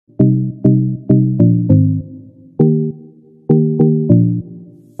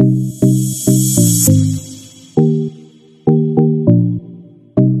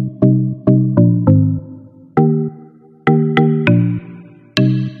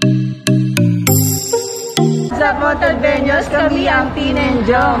up, Montalbeños? Kami ang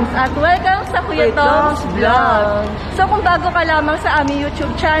Tinenjoms. At welcome sa Kuya Tom's Vlog. So kung bago ka lamang sa aming YouTube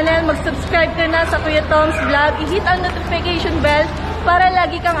channel, mag-subscribe ka na sa Kuya Tom's Vlog. I-hit ang notification bell para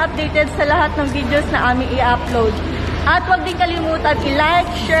lagi kang updated sa lahat ng videos na aming i-upload. At huwag din kalimutan i-like,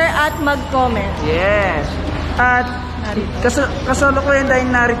 share, at mag-comment. Yes. At kasalukuyan tayo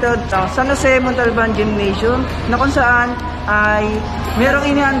narito sa San Jose Montalban Gymnasium na kung saan ay merong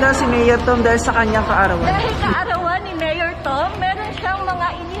inihanda si Mayor Tom dahil sa kanyang kaarawan. Dahil kaarawan ni Mayor Tom, meron siyang mga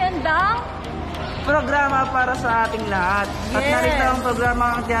inihandang programa para sa ating lahat. Yes. At narito ang programa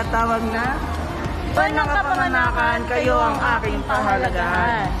ang tinatawag na walang kapanganakan, kayo ang aking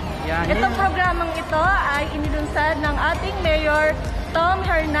pangangalagaan. Itong programang ito ay inilunsad ng ating Mayor Tom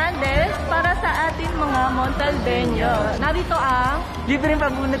Hernandez para sa ating mga Montalbeño. Narito ang libreng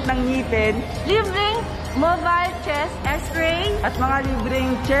pabunot ng ngipin, libreng mobile chest x-ray, at mga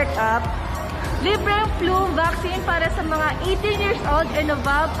libreng check-up, libreng flu vaccine para sa mga 18 years old and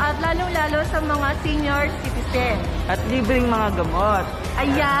above at lalong-lalo sa mga senior citizen. At libreng mga gamot.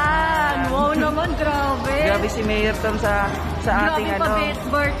 Ayan! Wow naman, grabe! Grabe si Mayor Tom sa ating Grabe pa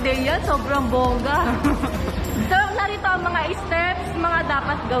birthday yan, sobrang bongga. So, narito ang mga steps, mga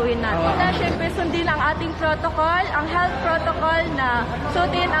dapat gawin natin. Na syempre, sundin ang ating protocol, ang health protocol na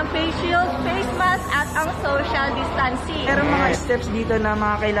suotin ang face shield, face mask, at ang social distancing. Meron mga steps dito na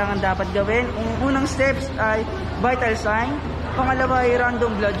mga kailangan dapat gawin. Ang unang steps ay vital sign. Pangalawa ay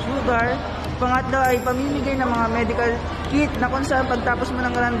random blood sugar. Pangatlo ay pamimigay ng mga medical kit na kung saan pagtapos mo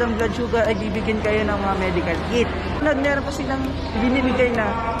ng random blood sugar ay bibigyan kayo ng mga medical kit. Meron pa silang binibigay na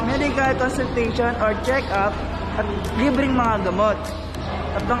medical consultation or check-up at libreng mga gamot.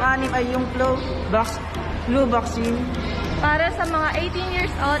 At pang-anim ay yung flu vaccine para sa mga 18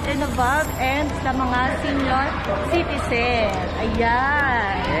 years old and above and sa mga senior citizen.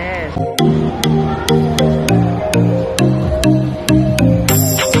 Ayan. Yes.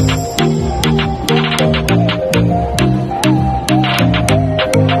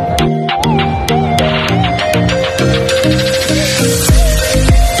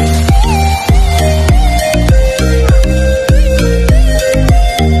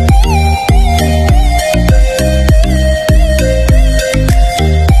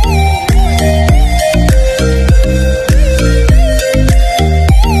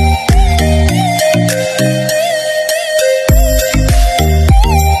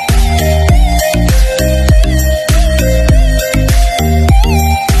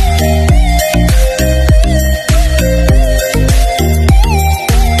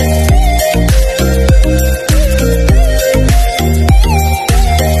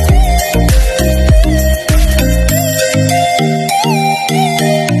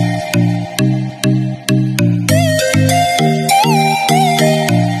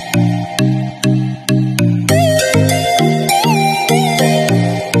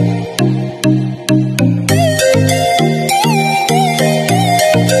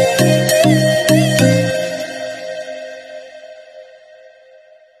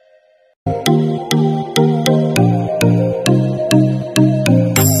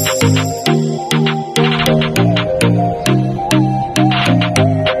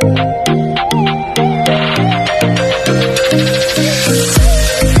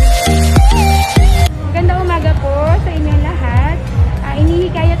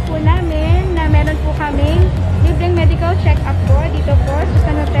 check-up po dito po sa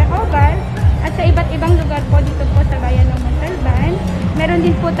San Jose at sa iba't ibang lugar po dito po sa bayan ng Montalban. Meron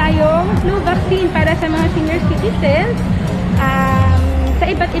din po tayong flu vaccine para sa mga senior citizens sa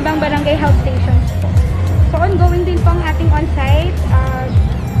iba't ibang barangay health stations po. So ongoing din po ang ating on-site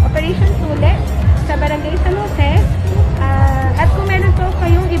operations ulit sa barangay San Jose. At kung meron po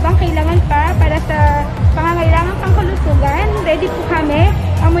kayong ibang kailangan pa para sa pangangailangan pangkalusugan, ready po kami.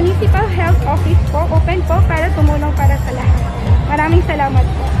 Ang Municipal Health Office po, open po para tumulong para sa lahat. Maraming salamat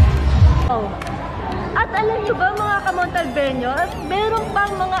po. At alam nyo ba mga ka-Montalbeños, meron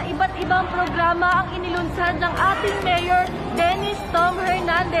pang mga iba't ibang programa ang inilunsad ng ating Mayor Dennis Tom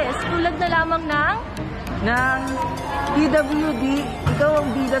Hernandez. Tulad na lamang ng PWD, ikaw ang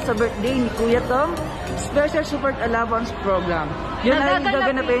bida sa birthday ni Kuya Tom, Special Support Allowance Program. Yan ay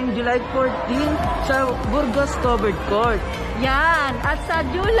gaganapin July 14 sa Burgos Covered Court. Yan. At sa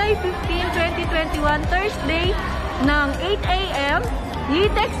July 15, 2021, Thursday, ng 8 a.m.,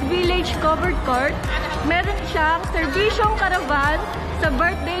 Litex Village Covered Court, meron siyang serbisyong caravan sa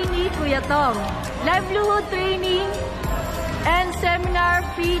birthday ni Kuya Tom. Livelihood training and seminar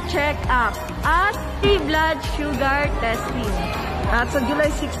free check-up at free blood sugar testing. At sa July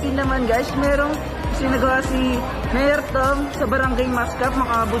 16 naman guys, merong sinagawa si Mayor Tom sa Barangay Mascap,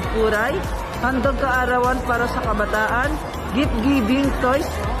 Makabudpuray. handog kaarawan para sa kabataan, gift-giving, toys,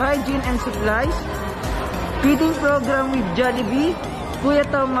 hygiene and supplies, feeding program with Jollibee, Kuya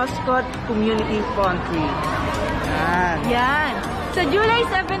Tom Mascot Community Pantry. Yan. Sa July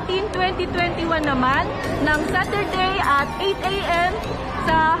 17, 2021 naman, ng Saturday at 8 a.m.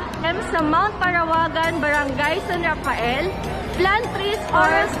 sa Mount Parawagan, Barangay San Rafael, Plant Trees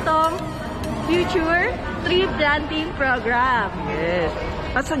Forest Tom Future Tree Planting Program. Yes.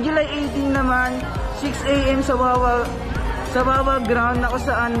 At sa July 18 naman, 6 a.m. sa Wawa Ground na kung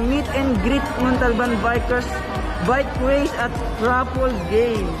saan meet and greet Montalban bikers, bike race at raffle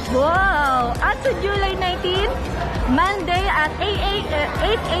games. Wow! At sa July 19, Monday at 8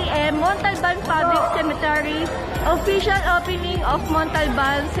 a.m. Montalban Public Cemetery, official opening of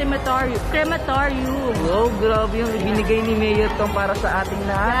Montalban Crematorium. Wow, grabe yung binigay ni Mayor Tom para sa ating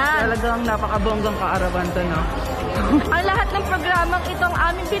lahat. Yan. Talagang napakabonggang kaarawan to, no? Ang lahat ng programang itong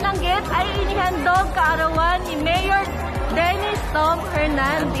aming binanggit ay inihandog kaarawan ni Mayor Dennis Tom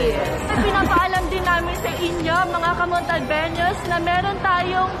Hernandez. Pinapaalam din namin sa inyo, mga kamontalbeños, na meron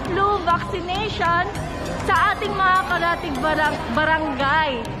tayong flu vaccination sa ating mga karatig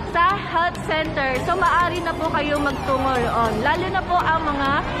barangay sa health center. So, maaari na po kayo magtungo roon. Lalo na po ang mga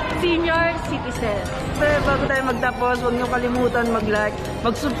senior citizens. Pero bago tayo magtapos, huwag niyo kalimutan mag-like,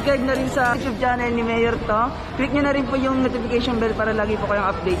 mag-subscribe na rin sa YouTube channel ni Mayor Tom. Click niyo na rin po yung notification bell para lagi po kayong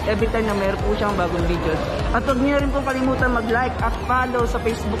update every time na mayroon po siyang bagong videos. At huwag niyo rin po kalimutan mag-like at follow sa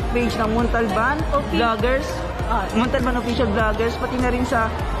Facebook page ng Montalban Vloggers, Montalban Official Vloggers, pati na rin sa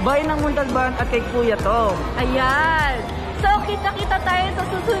Bayan ng Montalban at kay Kuya Tom. Ayan. So, kita-kita tayo sa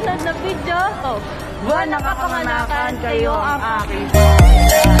susunod na video. Buwan na kapanganakan, kayo ang aking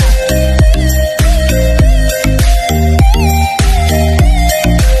bayan.